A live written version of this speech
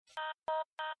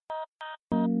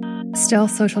Still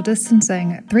social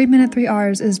distancing, 3 Minute 3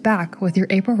 Rs is back with your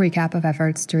April recap of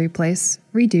efforts to replace,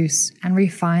 reduce, and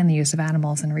refine the use of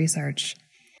animals in research.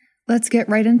 Let's get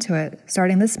right into it,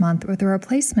 starting this month with a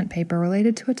replacement paper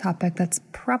related to a topic that's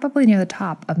probably near the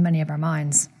top of many of our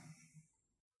minds.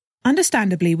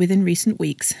 Understandably, within recent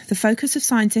weeks, the focus of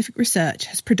scientific research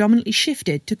has predominantly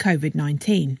shifted to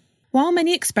COVID-19. While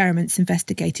many experiments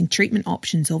investigating treatment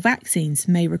options or vaccines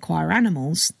may require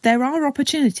animals, there are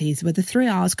opportunities where the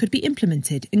 3Rs could be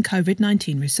implemented in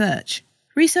COVID-19 research.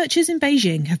 Researchers in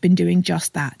Beijing have been doing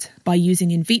just that by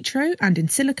using in vitro and in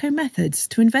silico methods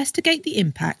to investigate the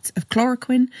impact of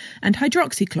chloroquine and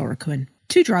hydroxychloroquine,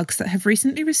 two drugs that have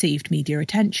recently received media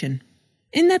attention.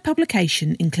 In their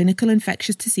publication in Clinical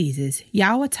Infectious Diseases,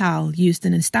 Yao et al. Used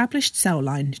an established cell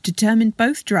line to determine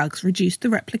both drugs reduced the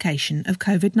replication of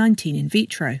COVID-19 in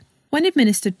vitro. When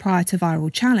administered prior to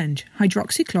viral challenge,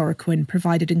 hydroxychloroquine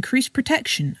provided increased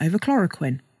protection over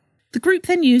chloroquine. The group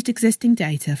then used existing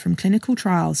data from clinical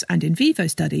trials and in vivo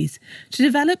studies to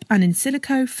develop an in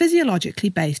silico physiologically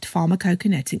based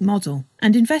pharmacokinetic model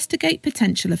and investigate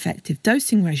potential effective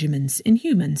dosing regimens in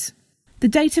humans. The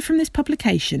data from this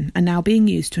publication are now being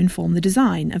used to inform the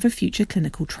design of a future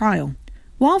clinical trial.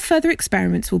 While further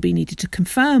experiments will be needed to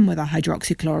confirm whether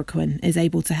hydroxychloroquine is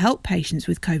able to help patients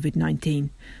with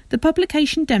COVID-19, the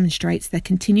publication demonstrates there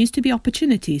continues to be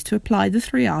opportunities to apply the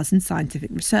 3Rs in scientific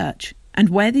research. And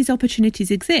where these opportunities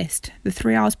exist, the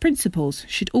 3Rs principles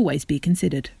should always be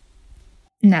considered.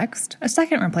 Next, a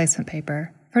second replacement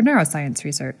paper for neuroscience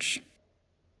research.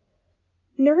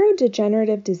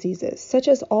 Neurodegenerative diseases such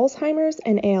as Alzheimer's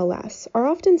and ALS are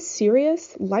often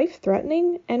serious,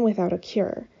 life-threatening, and without a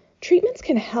cure. Treatments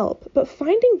can help, but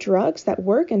finding drugs that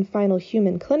work in final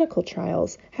human clinical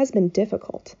trials has been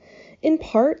difficult. In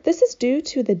part, this is due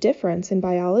to the difference in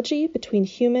biology between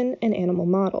human and animal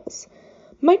models.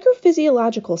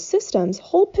 Microphysiological systems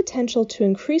hold potential to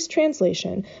increase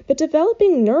translation, but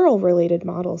developing neural-related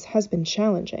models has been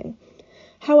challenging.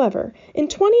 However, in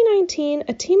 2019,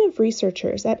 a team of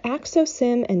researchers at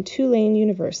Axosim and Tulane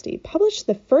University published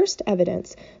the first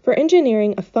evidence for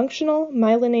engineering a functional,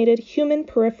 myelinated human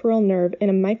peripheral nerve in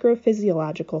a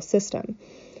microphysiological system.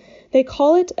 They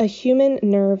call it a human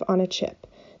nerve on a chip.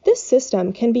 This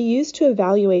system can be used to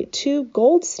evaluate two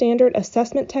gold standard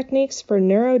assessment techniques for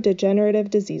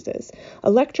neurodegenerative diseases,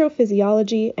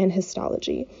 electrophysiology and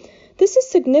histology. This is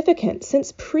significant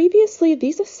since previously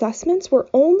these assessments were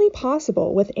only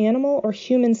possible with animal or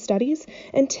human studies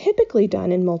and typically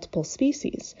done in multiple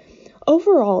species.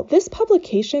 Overall, this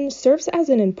publication serves as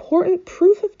an important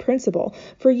proof of principle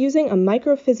for using a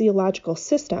microphysiological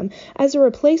system as a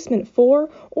replacement for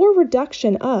or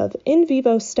reduction of in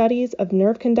vivo studies of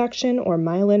nerve conduction or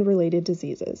myelin-related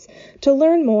diseases. To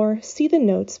learn more, see the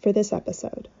notes for this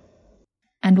episode.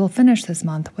 And we'll finish this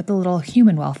month with a little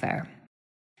human welfare.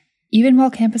 Even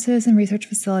while campuses and research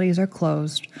facilities are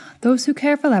closed, those who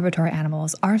care for laboratory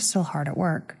animals are still hard at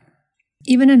work.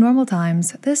 Even in normal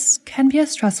times, this can be a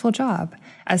stressful job,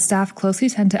 as staff closely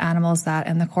tend to animals that,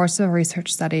 in the course of a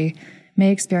research study,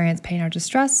 may experience pain or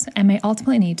distress and may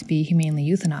ultimately need to be humanely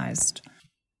euthanized.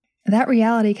 That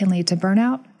reality can lead to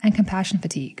burnout and compassion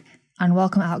fatigue,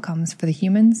 unwelcome outcomes for the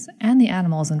humans and the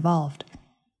animals involved.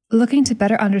 Looking to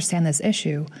better understand this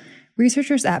issue,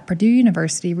 researchers at Purdue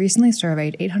University recently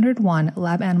surveyed 801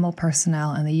 lab animal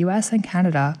personnel in the US and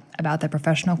Canada about their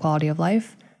professional quality of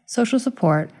life, social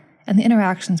support, and the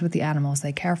interactions with the animals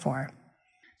they care for.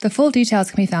 The full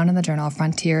details can be found in the journal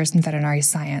Frontiers in Veterinary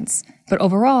Science, but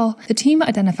overall, the team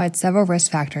identified several risk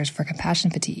factors for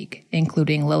compassion fatigue,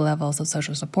 including low levels of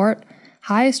social support,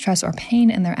 high stress or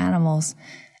pain in their animals,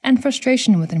 and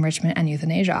frustration with enrichment and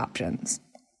euthanasia options.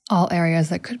 All areas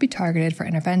that could be targeted for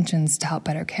interventions to help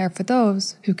better care for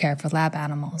those who care for lab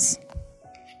animals.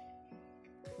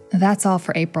 That's all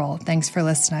for April. Thanks for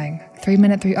listening. 3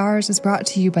 Minute 3 Rs is brought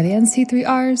to you by the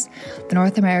NC3Rs, the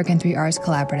North American 3Rs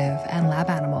Collaborative, and Lab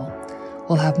Animal.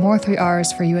 We'll have more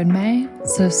 3Rs for you in May,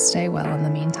 so stay well in the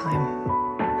meantime.